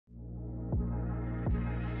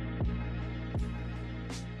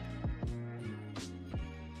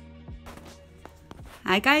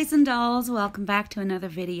Hi guys and dolls, welcome back to another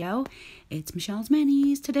video. It's Michelle's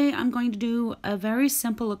Manis. Today I'm going to do a very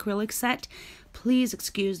simple acrylic set. Please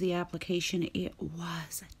excuse the application, it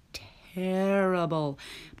was terrible,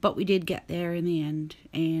 but we did get there in the end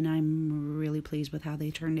and I'm really pleased with how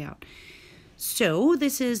they turned out. So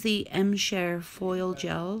this is the MShare foil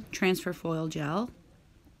gel, transfer foil gel.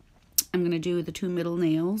 I'm going to do the two middle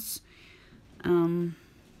nails. I'm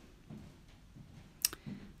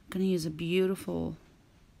going to use a beautiful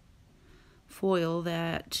foil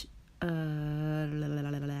that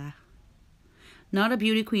not a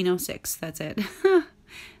Beauty Queen 06, that's it.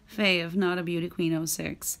 Faye of Not a Beauty Queen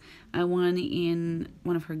 06. I won in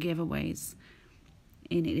one of her giveaways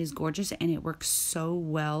and it is gorgeous and it works so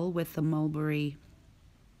well with the Mulberry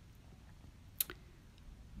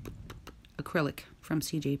acrylic from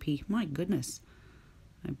CJP. My goodness,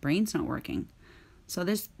 my brain's not working. So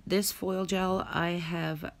this foil gel, I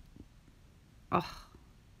have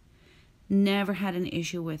never had an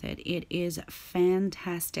issue with it. It is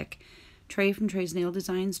fantastic. Trey from Trey's Nail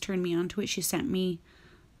Designs turned me onto it. She sent me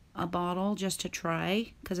a bottle just to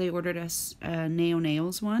try because I ordered us a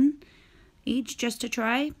Nails one each just to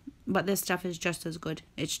try. But this stuff is just as good.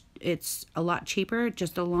 It's a lot cheaper,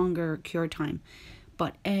 just a longer cure time.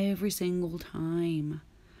 But every single time,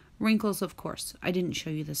 wrinkles, of course. I didn't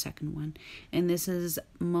show you the second one. And this is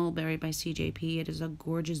Mulberry by CJP. It is a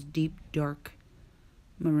gorgeous, deep, dark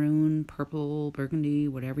maroon, purple, burgundy,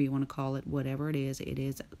 whatever you want to call it. Whatever it is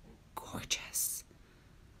gorgeous.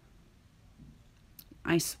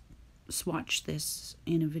 I swatched this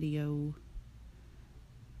in a video,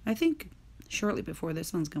 I think shortly before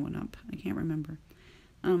this one's going up. I can't remember.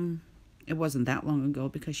 It wasn't that long ago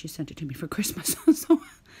because she sent it to me for Christmas. So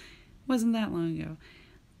it wasn't that long ago.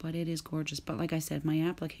 But it is gorgeous. But like I said, my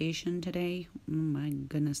application today, my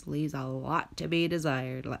goodness, leaves a lot to be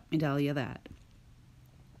desired. Let me tell you that.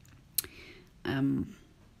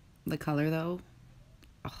 The color though,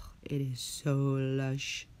 oh, it is so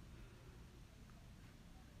lush.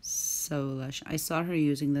 So lush. I saw her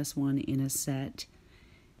using this one in a set.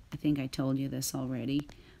 I think I told you this already.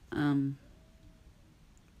 But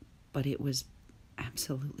it was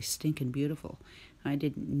absolutely stinking beautiful. I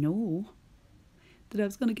didn't know that I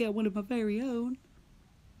was going to get one of my very own.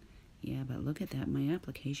 Yeah, but look at that. My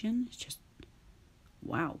application is just,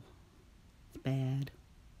 wow. It's bad.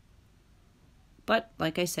 But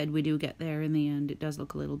like I said, we do get there in the end. It does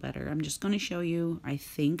look a little better. I'm just going to show you, I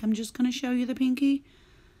think I'm just going to show you the pinky.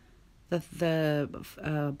 The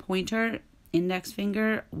pointer index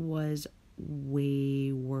finger was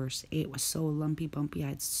way worse. It was so lumpy bumpy. I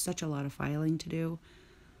had such a lot of filing to do.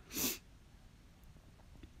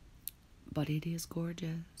 But it is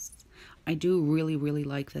gorgeous. I do really, really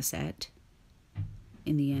like the set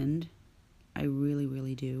in the end. I really,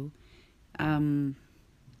 really do.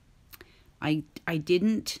 I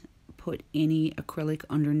didn't put any acrylic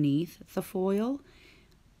underneath the foil,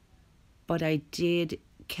 but I did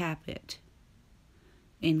cap it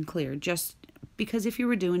in clear, just because if you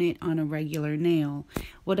were doing it on a regular nail,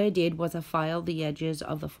 what I did was I filed the edges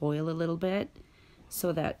of the foil a little bit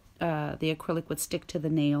so that the acrylic would stick to the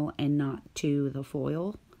nail and not to the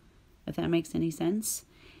foil, if that makes any sense.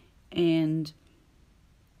 And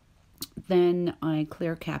then I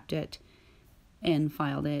clear capped it and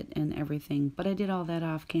filed it and everything, but I did all that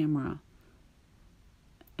off camera,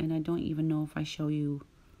 and I don't even know if I show you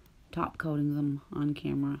top coating them on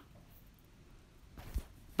camera.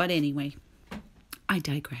 But anyway, I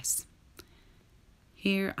digress.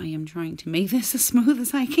 Here I am trying to make this as smooth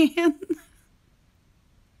as I can.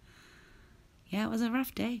 Yeah, it was a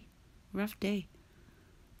rough day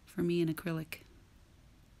for me in acrylic.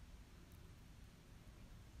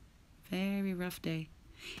 Very rough day.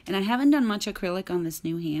 And I haven't done much acrylic on this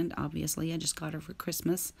new hand, obviously. I just got her for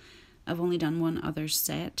Christmas. I've only done one other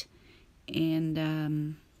set.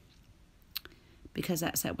 And because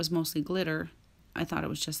that set was mostly glitter, I thought it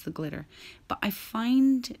was just the glitter. But I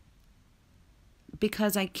find,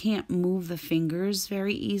 because I can't move the fingers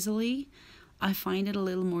very easily, I find it a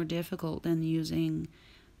little more difficult than using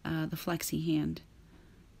the flexi hand.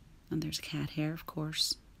 And there's cat hair, of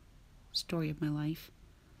course. Story of my life.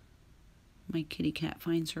 My kitty cat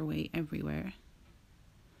finds her way everywhere.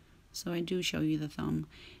 So I do show you the thumb,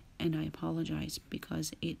 and I apologize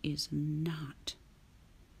because it is not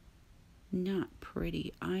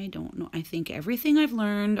pretty. I don't know. I think everything I've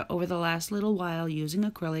learned over the last little while using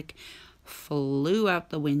acrylic flew out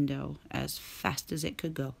the window as fast as it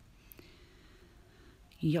could go.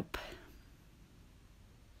 Yup.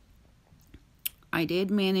 I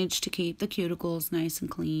did manage to keep the cuticles nice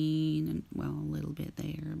and clean, and well, a little bit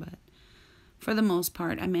there, but for the most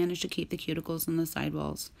part, I managed to keep the cuticles and the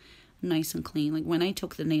sidewalls nice and clean. Like when I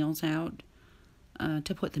took the nails out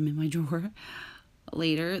to put them in my drawer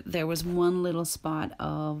later, there was one little spot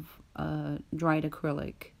of dried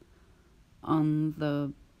acrylic on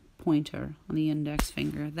the pointer, on the index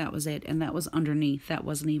finger. That was it, and that was underneath. That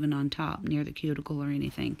wasn't even on top near the cuticle or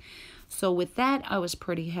anything. So with that, I was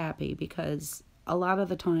pretty happy, because a lot of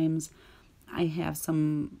the times I have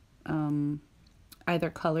some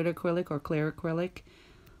either colored acrylic or clear acrylic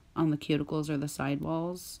on the cuticles or the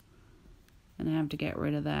sidewalls, and I have to get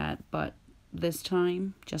rid of that. But this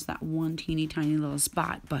time, just that one teeny tiny little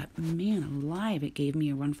spot. But man alive, it gave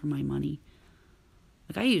me a run for my money.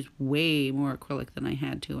 Like, I used way more acrylic than I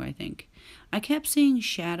had to, I think. I kept seeing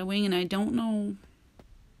shadowing, and I don't know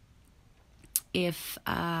if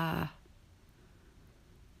that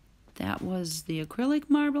was the acrylic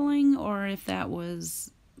marbling or if that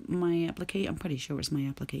was my application. I'm pretty sure it was my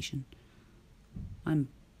application. I'm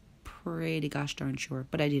pretty gosh darn sure.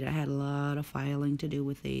 But I had a lot of filing to do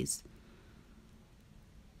with these.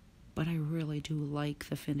 But I really do like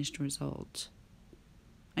the finished result.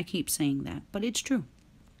 I keep saying that, but it's true.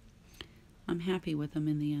 I'm happy with them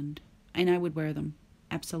in the end. And I would wear them.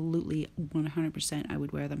 Absolutely, 100% I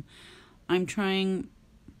would wear them. I'm trying...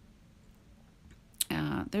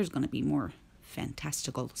 there's going to be more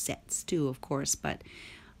fantastical sets too, of course, but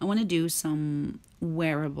I want to do some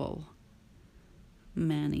wearable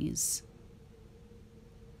manis.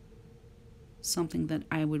 Something that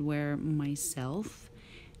I would wear myself.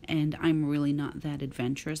 And I'm really not that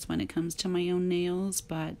adventurous when it comes to my own nails,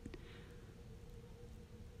 but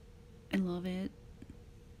I love it.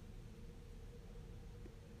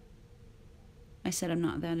 I said I'm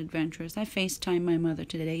not that adventurous. I FaceTimed my mother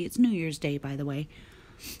today. It's New Year's Day, by the way,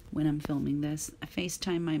 when I'm filming this. I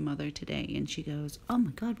FaceTimed my mother today, and she goes, "Oh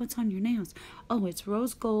my God, what's on your nails?" "Oh, it's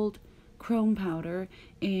rose gold chrome powder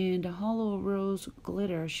and a hollow rose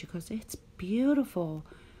glitter." She goes, "It's beautiful."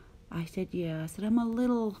 I said, "Yeah." I said, "I'm a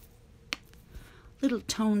little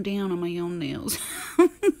toned down on my own nails."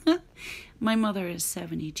 My mother is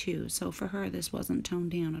 72, so for her this wasn't toned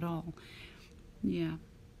down at all. Yeah.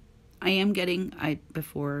 I am getting,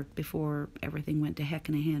 before everything went to heck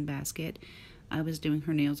in a handbasket, I was doing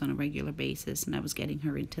her nails on a regular basis, and I was getting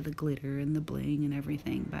her into the glitter and the bling and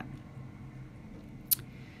everything, but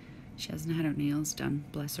she hasn't had her nails done,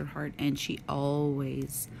 bless her heart, and she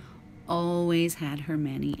always had her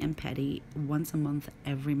mani and pedi once a month,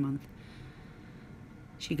 every month.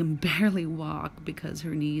 She can barely walk because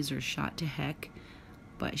her knees are shot to heck,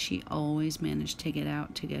 but she always managed to get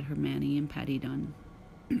out to get her mani and pedi done.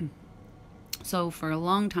 So for a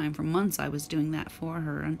long time, for months, I was doing that for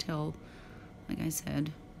her until, like I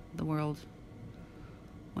said, the world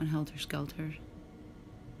went helter-skelter.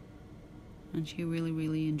 And she really,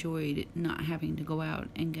 really enjoyed not having to go out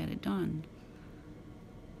and get it done.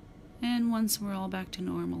 And once we're all back to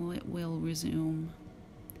normal, it will resume.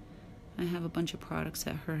 I have a bunch of products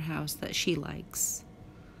at her house that she likes.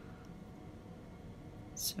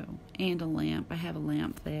 So, and a lamp. I have a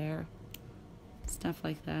lamp there. Stuff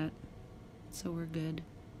like that. So we're good.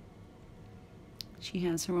 She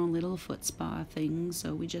has her own little foot spa thing,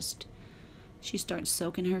 so she starts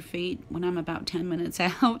soaking her feet when I'm about 10 minutes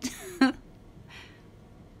out.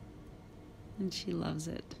 And she loves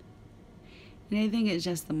it. And I think it's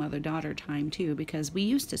just the mother-daughter time too, because we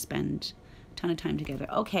used to spend a ton of time together.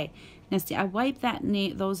 Okay, now see, I wiped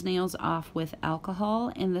those nails off with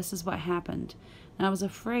alcohol, and this is what happened. And I was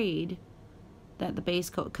afraid that the base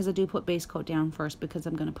coat, because I do put base coat down first because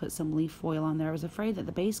I'm going to put some leaf foil on there. I was afraid that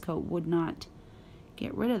the base coat would not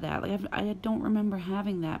get rid of that. Like, I don't remember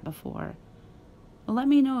having that before. Well, let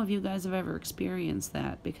me know if you guys have ever experienced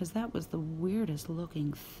that, because that was the weirdest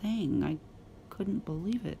looking thing. I couldn't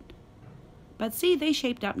believe it. But see, they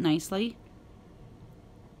shaped up nicely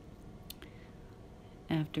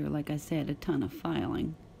after, like I said, a ton of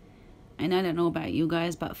filing. And I don't know about you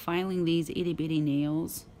guys, but filing these itty bitty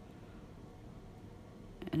nails,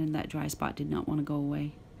 and then that dry spot did not want to go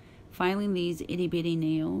away. Filing these itty bitty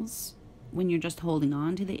nails when you're just holding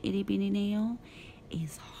on to the itty bitty nail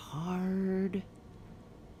is hard.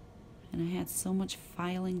 And I had so much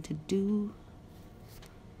filing to do.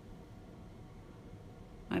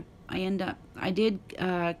 I did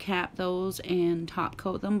cap those and top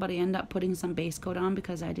coat them, but I ended up putting some base coat on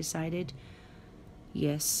because I decided,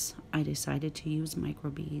 yes, I decided to use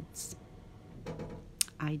microbeads.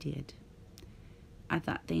 I did. I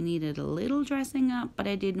thought they needed a little dressing up, but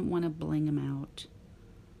I didn't want to bling them out,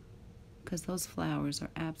 because those flowers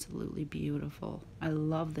are absolutely beautiful. I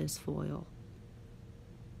love this foil.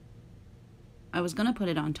 I was going to put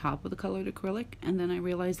it on top of the colored acrylic, and then I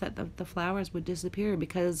realized that the flowers would disappear,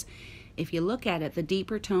 because if you look at it, the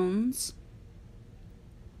deeper tones,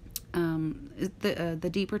 the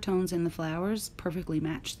deeper tones in the flowers perfectly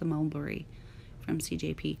match the mulberry from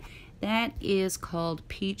CJP. That is called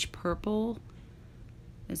Peach Purple.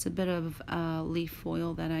 It's a bit of leaf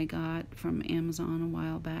foil that I got from Amazon a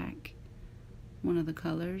while back. One of the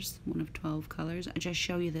colors, one of 12 colors. I just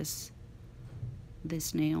show you this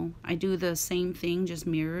nail. I do the same thing, just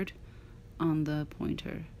mirrored on the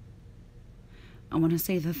pointer. I want to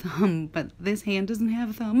say the thumb, but this hand doesn't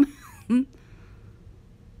have a thumb.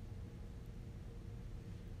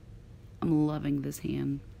 I'm loving this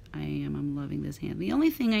hand. I'm loving this hand. The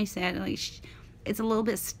only thing I said, like, it's a little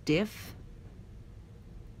bit stiff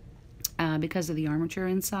because of the armature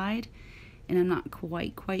inside, and I'm not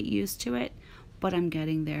quite used to it, but I'm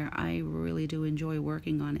getting there. I really do enjoy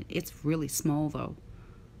working on it. It's really small though.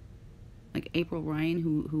 Like April Ryan,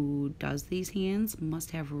 who does these hands, must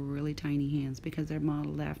have really tiny hands because they're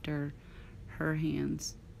modeled after her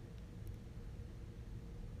hands.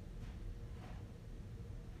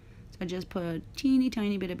 So I just put a teeny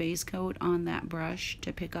tiny bit of base coat on that brush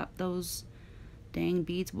to pick up those dang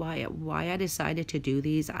beads. Why I decided to do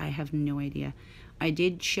these, I have no idea. I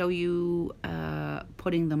did show you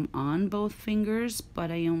putting them on both fingers,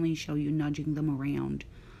 but I only show you nudging them around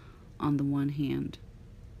on the one hand.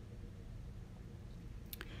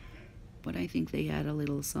 But I think they add a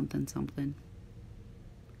little something something.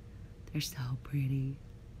 They're so pretty.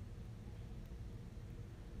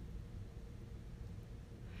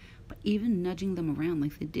 But even nudging them around,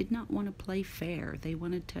 like, they did not want to play fair. They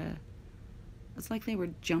wanted to, it's like they were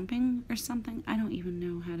jumping or something. I don't even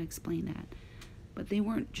know how to explain that. But they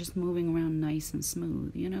weren't just moving around nice and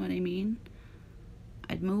smooth. You know what I mean?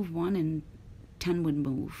 I'd move one and 10 would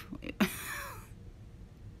move.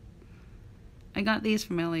 I got these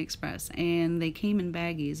from AliExpress, and they came in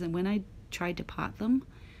baggies, and when I tried to pot them,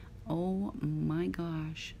 oh my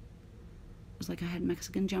gosh, it was like I had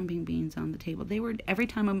Mexican jumping beans on the table. They were, every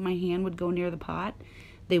time my hand would go near the pot,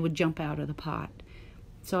 they would jump out of the pot.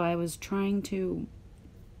 So I was trying to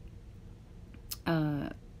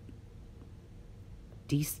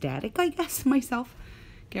de-static, I guess, myself,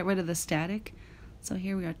 get rid of the static. So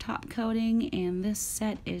here we are, top coating, and this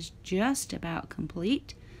set is just about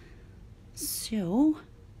complete. So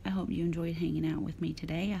I hope you enjoyed hanging out with me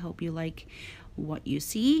today. I hope you like what you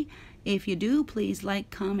see. If you do, please like,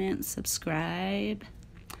 comment, subscribe.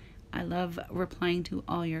 I love replying to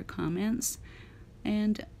all your comments.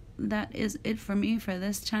 And that is it for me for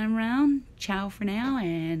this time around. Ciao for now,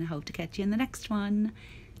 and hope to catch you in the next one.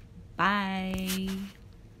 Bye.